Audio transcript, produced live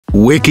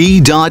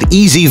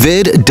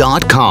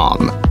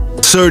Wiki.ezvid.com.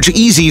 Search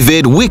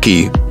EasyVid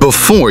Wiki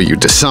before you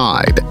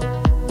decide.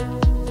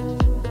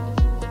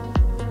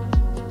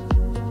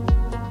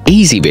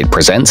 EasyVid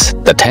presents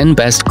the 10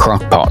 best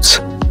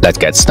crock-pots. Let's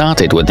get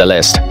started with the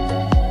list.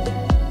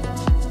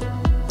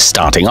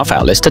 Starting off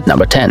our list at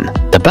number 10,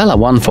 the Bella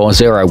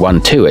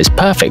 14012 is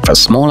perfect for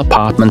small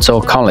apartments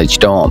or college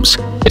dorms.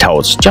 It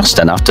holds just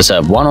enough to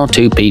serve 1 or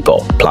 2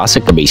 people, plus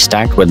it can be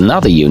stacked with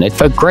another unit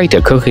for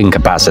greater cooking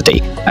capacity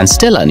and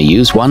still only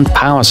use one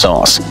power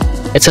source.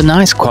 It's a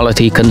nice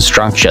quality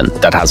construction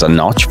that has a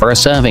notch for a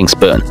serving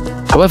spoon.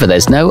 However,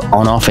 there's no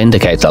on-off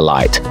indicator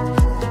light.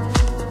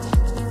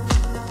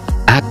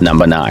 At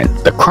number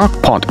 9, the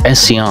Crock-Pot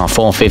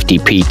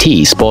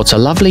SCR450-PT sports a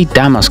lovely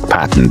damask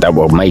pattern that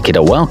will make it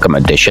a welcome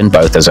addition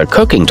both as a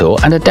cooking tool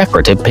and a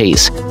decorative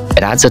piece.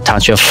 It adds a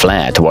touch of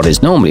flair to what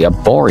is normally a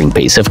boring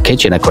piece of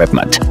kitchen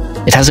equipment.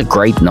 It has a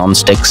great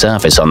non-stick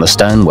surface on the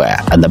stoneware,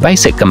 and the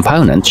basic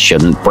components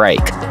shouldn't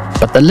break,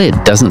 but the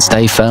lid doesn't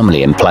stay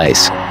firmly in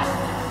place.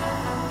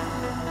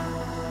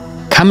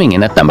 Coming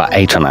in at number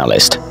 8 on our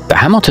list, the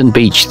Hamilton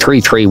Beach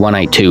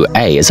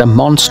 33182A is a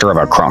monster of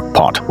a crock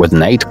pot with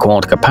an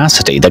 8-quart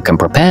capacity that can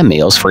prepare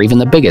meals for even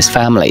the biggest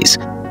families.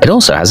 It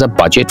also has a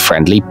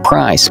budget-friendly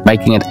price,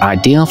 making it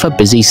ideal for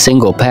busy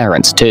single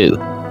parents too.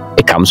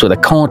 It comes with a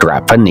cord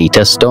wrap for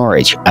neater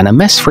storage and a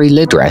mess-free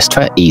lid rest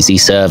for easy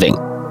serving.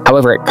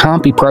 However, it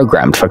can't be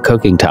programmed for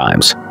cooking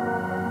times.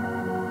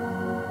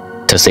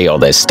 To see all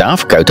this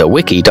stuff, go to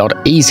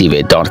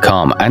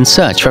wiki.ezvid.com and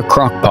search for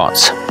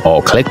crock-pots,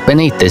 or click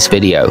beneath this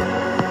video.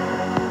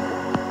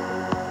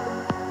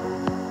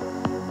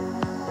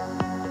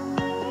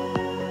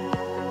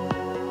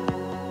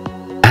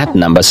 At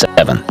number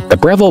 7, the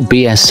Breville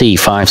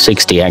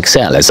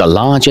BSC560XL is a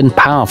large and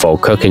powerful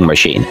cooking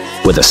machine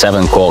with a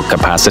 7-quart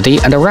capacity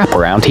and a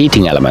wraparound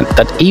heating element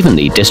that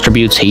evenly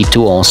distributes heat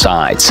to all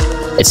sides.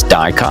 Its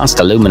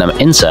die-cast aluminum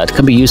insert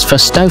can be used for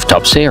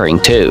stovetop searing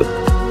too.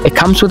 It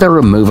comes with a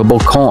removable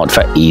cord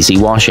for easy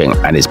washing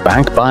and is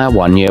backed by a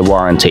 1-year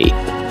warranty,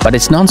 but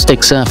its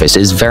non-stick surface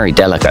is very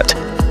delicate.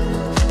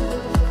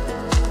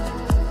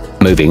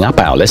 Moving up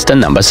our list to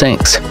number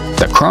 6.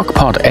 The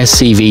Crock-Pot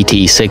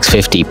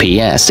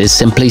SCVT650-PS is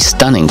simply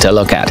stunning to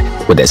look at,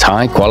 with its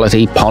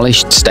high-quality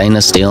polished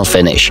stainless steel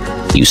finish.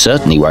 You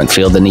certainly won't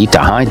feel the need to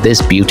hide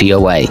this beauty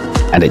away,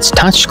 and its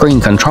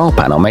touchscreen control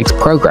panel makes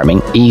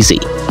programming easy.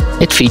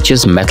 It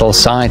features metal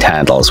side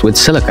handles with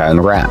silicone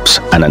wraps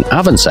and an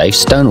oven-safe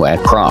stoneware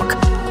crock.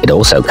 It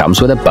also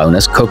comes with a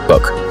bonus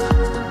cookbook.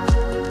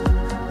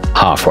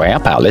 Halfway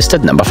up our list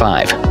at number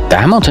 5, the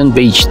Hamilton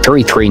Beach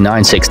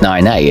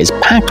 33969A is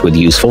packed with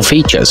useful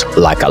features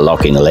like a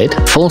locking lid,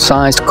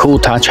 full-sized cool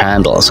touch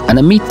handles, and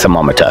a meat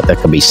thermometer that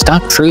can be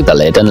stuck through the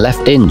lid and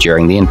left in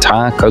during the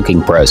entire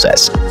cooking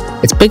process.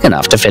 It's big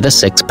enough to fit a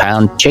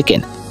 6-pound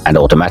chicken and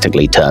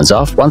automatically turns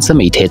off once the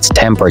meat hits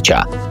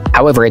temperature.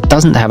 However, it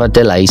doesn't have a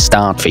delay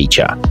start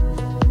feature.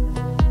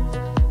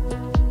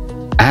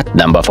 At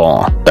number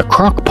 4, the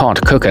Crock-Pot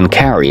Cook and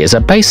Carry is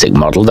a basic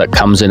model that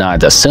comes in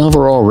either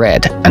silver or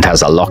red and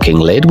has a locking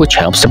lid which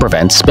helps to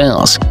prevent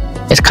spills.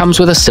 It comes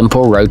with a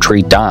simple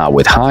rotary dial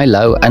with high,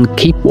 low, and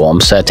keep warm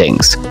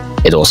settings.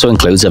 It also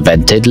includes a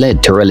vented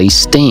lid to release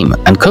steam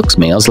and cooks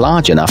meals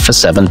large enough for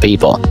 7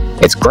 people.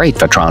 It's great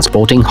for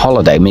transporting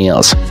holiday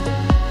meals.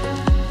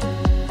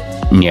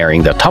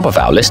 Nearing the top of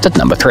our list at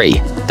number 3,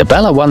 the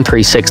Bella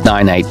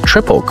 13698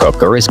 Triple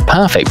Cooker is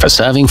perfect for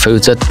serving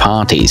foods at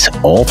parties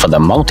or for the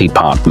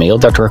multi-part meal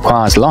that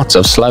requires lots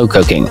of slow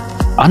cooking.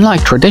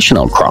 Unlike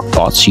traditional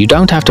crock-pots, you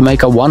don't have to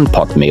make a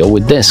one-pot meal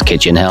with this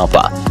kitchen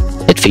helper.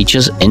 It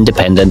features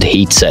independent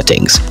heat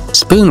settings,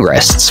 spoon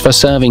rests for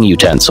serving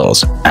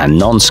utensils, and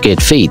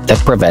non-skid feet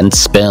that prevent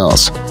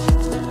spills.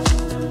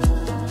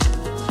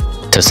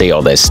 To see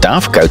all this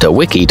stuff, go to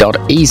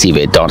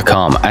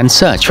wiki.ezvid.com and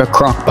search for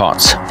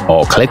crock-pots,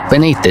 or click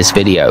beneath this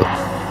video.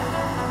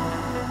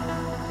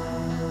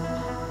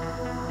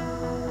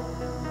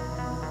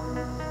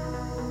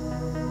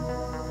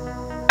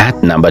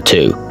 At number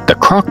 2, the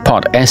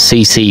Crock-Pot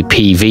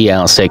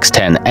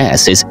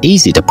SCCPVL610-S is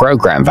easy to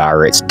program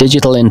via its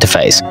digital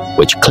interface,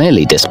 which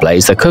clearly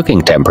displays the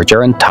cooking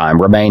temperature and time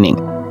remaining.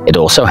 It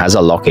also has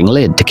a locking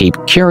lid to keep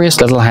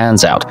curious little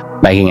hands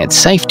out, making it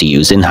safe to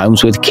use in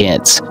homes with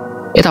kids.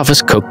 It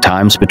offers cook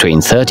times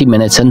between 30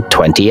 minutes and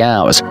 20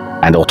 hours,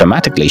 and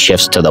automatically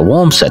shifts to the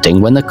warm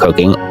setting when the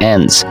cooking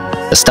ends.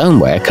 The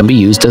stoneware can be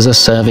used as a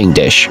serving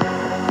dish.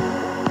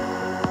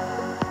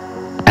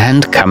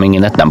 And coming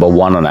in at number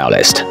 1 on our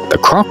list, the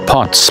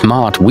Crock-Pot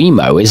Smart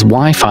WeMo is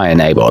Wi-Fi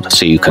enabled,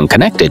 so you can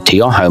connect it to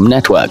your home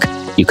network.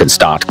 You can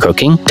start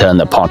cooking, turn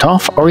the pot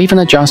off, or even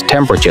adjust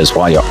temperatures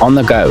while you're on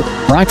the go,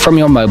 right from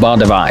your mobile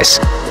device.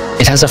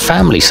 It has a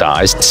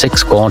family-sized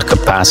 6-quart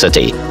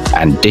capacity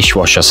and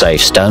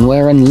dishwasher-safe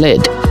stoneware and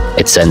lid.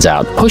 It sends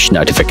out push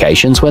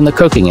notifications when the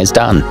cooking is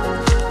done.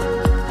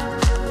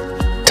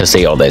 To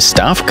see all this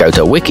stuff, go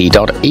to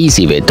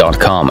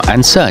wiki.ezvid.com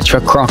and search for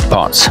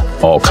crock-pots,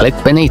 or click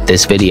beneath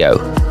this video.